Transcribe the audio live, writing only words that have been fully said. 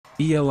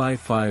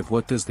ELI5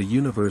 What does the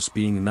universe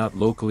being not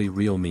locally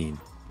real mean?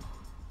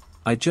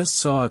 I just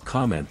saw a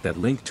comment that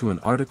linked to an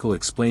article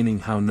explaining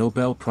how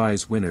Nobel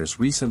Prize winners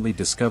recently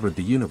discovered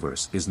the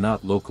universe is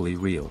not locally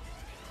real.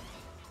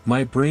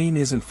 My brain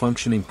isn't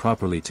functioning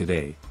properly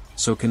today,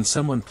 so can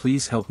someone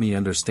please help me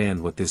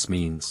understand what this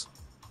means?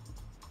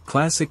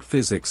 Classic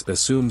physics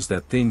assumes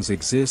that things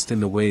exist in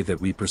the way that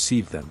we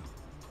perceive them.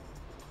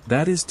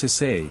 That is to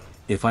say,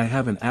 if I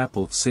have an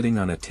apple sitting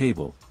on a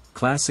table,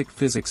 classic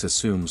physics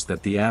assumes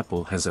that the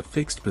apple has a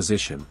fixed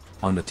position,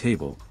 on the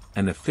table,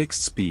 and a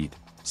fixed speed,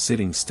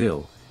 sitting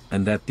still,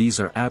 and that these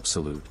are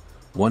absolute,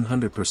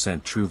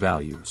 100% true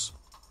values.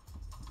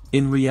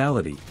 In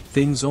reality,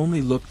 things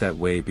only look that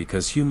way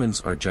because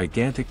humans are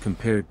gigantic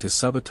compared to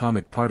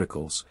subatomic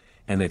particles,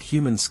 and at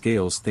human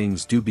scales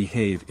things do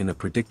behave in a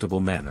predictable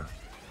manner.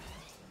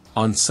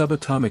 On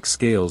subatomic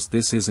scales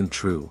this isn't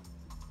true.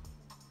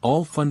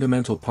 All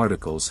fundamental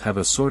particles have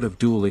a sort of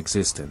dual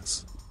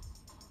existence.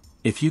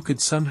 If you could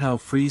somehow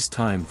freeze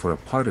time for a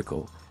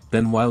particle,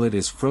 then while it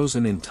is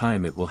frozen in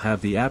time it will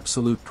have the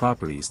absolute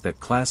properties that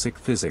classic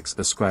physics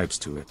ascribes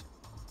to it.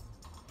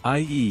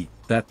 I.e.,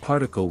 that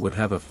particle would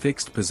have a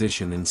fixed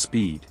position and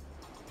speed.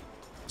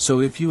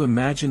 So if you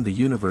imagine the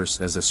universe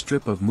as a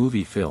strip of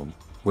movie film,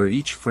 where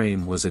each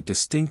frame was a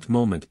distinct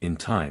moment in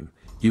time,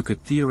 you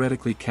could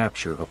theoretically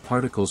capture a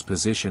particle's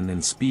position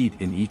and speed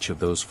in each of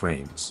those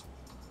frames.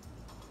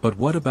 But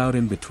what about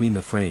in between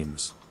the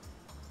frames?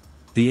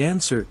 The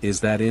answer is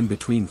that in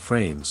between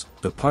frames,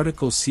 the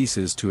particle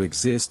ceases to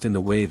exist in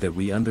the way that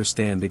we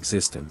understand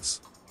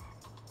existence.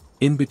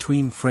 In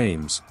between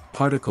frames,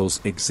 particles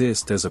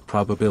exist as a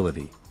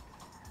probability.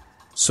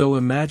 So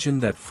imagine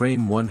that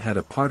frame 1 had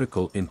a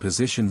particle in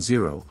position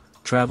 0,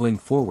 traveling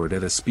forward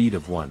at a speed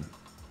of 1.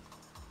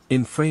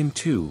 In frame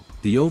 2,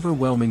 the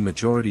overwhelming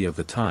majority of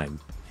the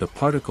time, the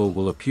particle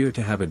will appear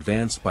to have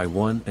advanced by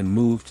 1 and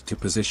moved to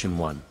position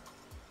 1.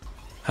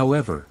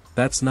 However,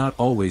 that's not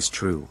always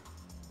true.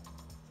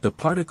 The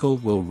particle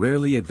will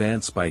rarely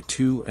advance by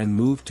 2 and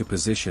move to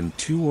position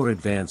 2 or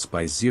advance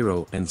by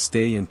 0 and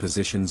stay in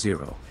position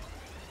 0.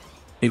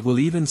 It will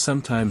even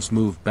sometimes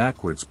move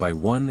backwards by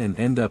 1 and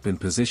end up in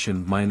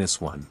position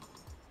 -1.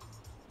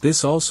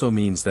 This also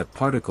means that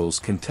particles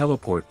can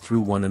teleport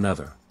through one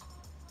another.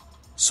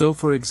 So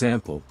for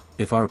example,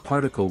 if our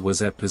particle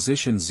was at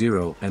position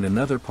 0 and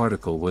another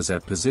particle was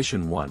at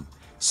position 1,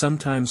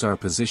 sometimes our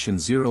position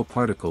 0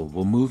 particle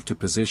will move to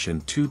position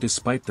 2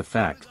 despite the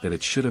fact that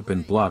it should have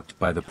been blocked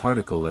by the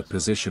particle at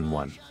position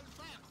 1.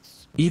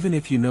 Even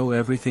if you know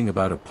everything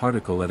about a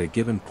particle at a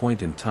given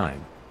point in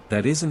time,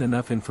 that isn't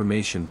enough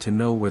information to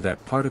know where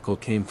that particle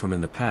came from in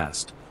the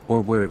past,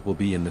 or where it will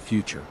be in the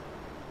future.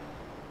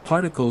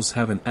 Particles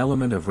have an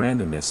element of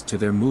randomness to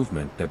their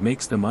movement that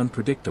makes them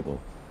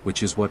unpredictable,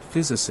 which is what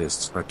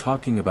physicists are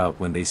talking about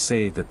when they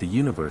say that the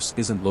universe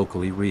isn't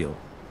locally real.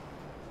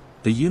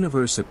 The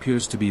universe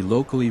appears to be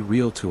locally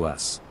real to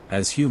us,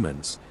 as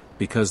humans,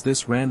 because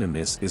this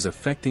randomness is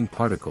affecting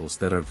particles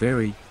that are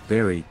very,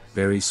 very,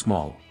 very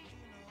small.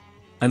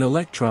 An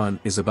electron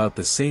is about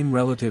the same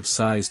relative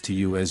size to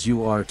you as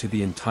you are to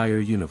the entire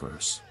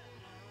universe.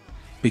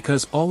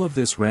 Because all of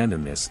this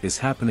randomness is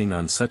happening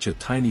on such a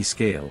tiny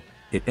scale,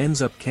 it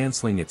ends up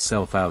canceling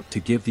itself out to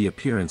give the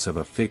appearance of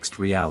a fixed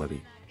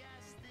reality.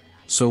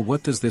 So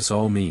what does this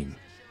all mean?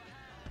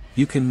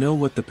 You can know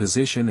what the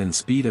position and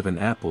speed of an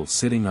apple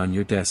sitting on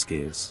your desk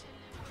is.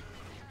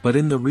 But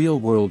in the real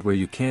world where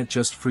you can't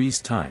just freeze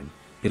time,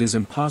 it is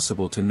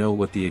impossible to know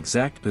what the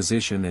exact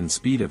position and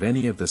speed of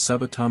any of the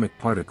subatomic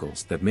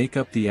particles that make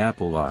up the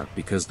apple are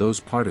because those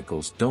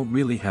particles don't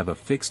really have a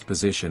fixed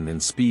position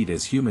and speed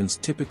as humans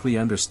typically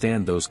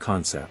understand those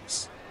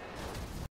concepts.